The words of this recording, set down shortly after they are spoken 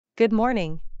Good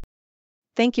morning.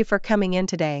 Thank you for coming in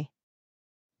today.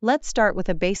 Let's start with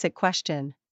a basic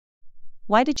question.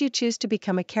 Why did you choose to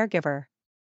become a caregiver?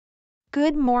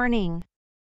 Good morning.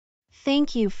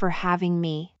 Thank you for having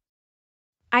me.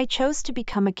 I chose to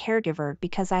become a caregiver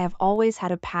because I have always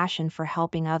had a passion for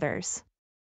helping others.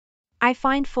 I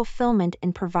find fulfillment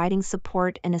in providing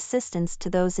support and assistance to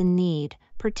those in need,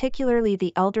 particularly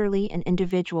the elderly and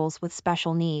individuals with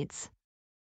special needs.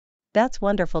 That's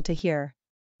wonderful to hear.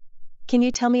 Can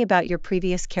you tell me about your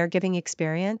previous caregiving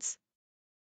experience?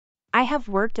 I have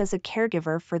worked as a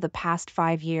caregiver for the past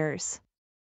 5 years.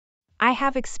 I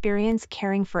have experience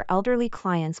caring for elderly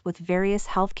clients with various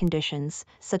health conditions,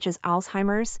 such as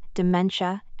Alzheimer's,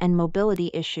 dementia, and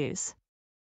mobility issues.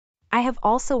 I have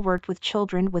also worked with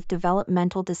children with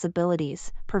developmental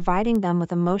disabilities, providing them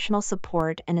with emotional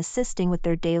support and assisting with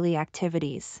their daily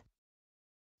activities.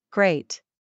 Great.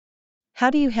 How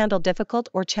do you handle difficult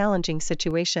or challenging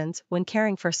situations when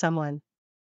caring for someone?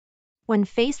 When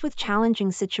faced with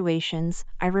challenging situations,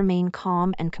 I remain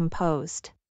calm and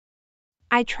composed.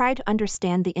 I try to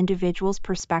understand the individual's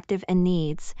perspective and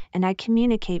needs, and I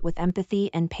communicate with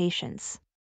empathy and patience.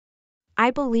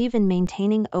 I believe in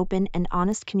maintaining open and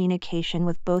honest communication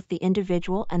with both the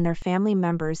individual and their family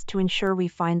members to ensure we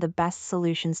find the best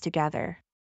solutions together.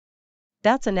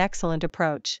 That's an excellent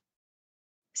approach.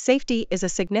 Safety is a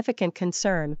significant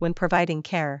concern when providing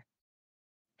care.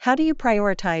 How do you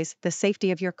prioritize the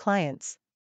safety of your clients?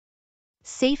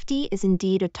 Safety is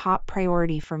indeed a top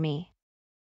priority for me.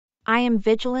 I am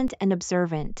vigilant and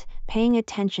observant, paying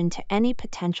attention to any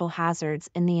potential hazards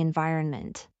in the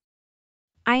environment.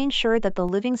 I ensure that the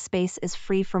living space is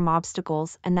free from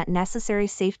obstacles and that necessary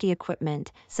safety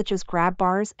equipment, such as grab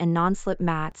bars and non-slip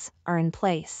mats, are in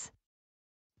place.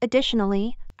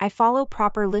 Additionally, I follow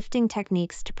proper lifting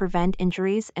techniques to prevent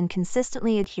injuries and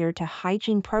consistently adhere to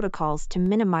hygiene protocols to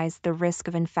minimize the risk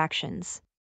of infections.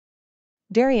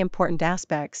 Very important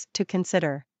aspects to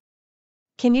consider.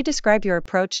 Can you describe your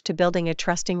approach to building a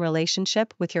trusting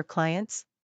relationship with your clients?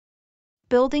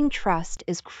 Building trust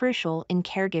is crucial in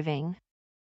caregiving.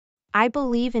 I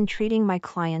believe in treating my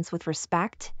clients with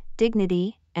respect,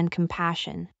 dignity, and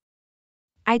compassion.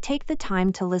 I take the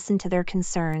time to listen to their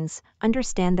concerns,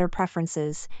 understand their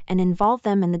preferences, and involve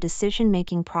them in the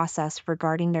decision-making process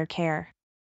regarding their care.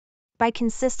 By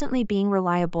consistently being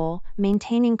reliable,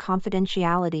 maintaining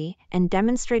confidentiality, and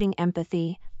demonstrating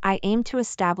empathy, I aim to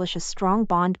establish a strong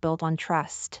bond built on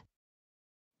trust.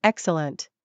 Excellent.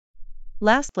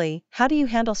 Lastly, how do you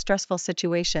handle stressful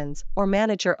situations or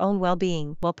manage your own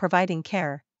well-being while providing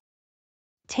care?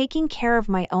 Taking care of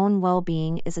my own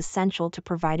well-being is essential to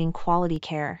providing quality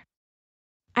care.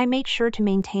 I make sure to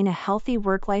maintain a healthy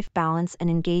work-life balance and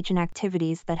engage in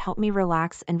activities that help me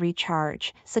relax and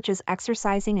recharge, such as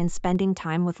exercising and spending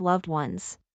time with loved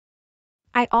ones.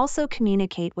 I also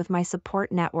communicate with my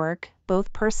support network,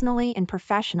 both personally and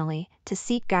professionally, to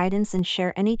seek guidance and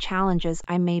share any challenges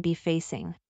I may be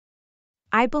facing.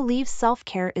 I believe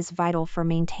self-care is vital for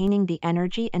maintaining the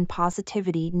energy and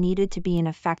positivity needed to be an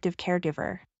effective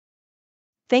caregiver.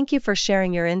 Thank you for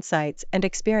sharing your insights and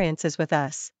experiences with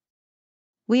us.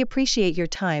 We appreciate your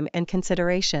time and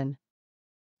consideration.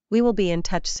 We will be in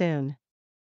touch soon.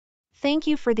 Thank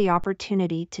you for the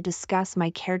opportunity to discuss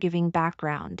my caregiving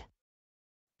background.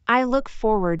 I look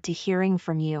forward to hearing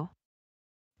from you.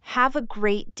 Have a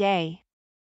great day.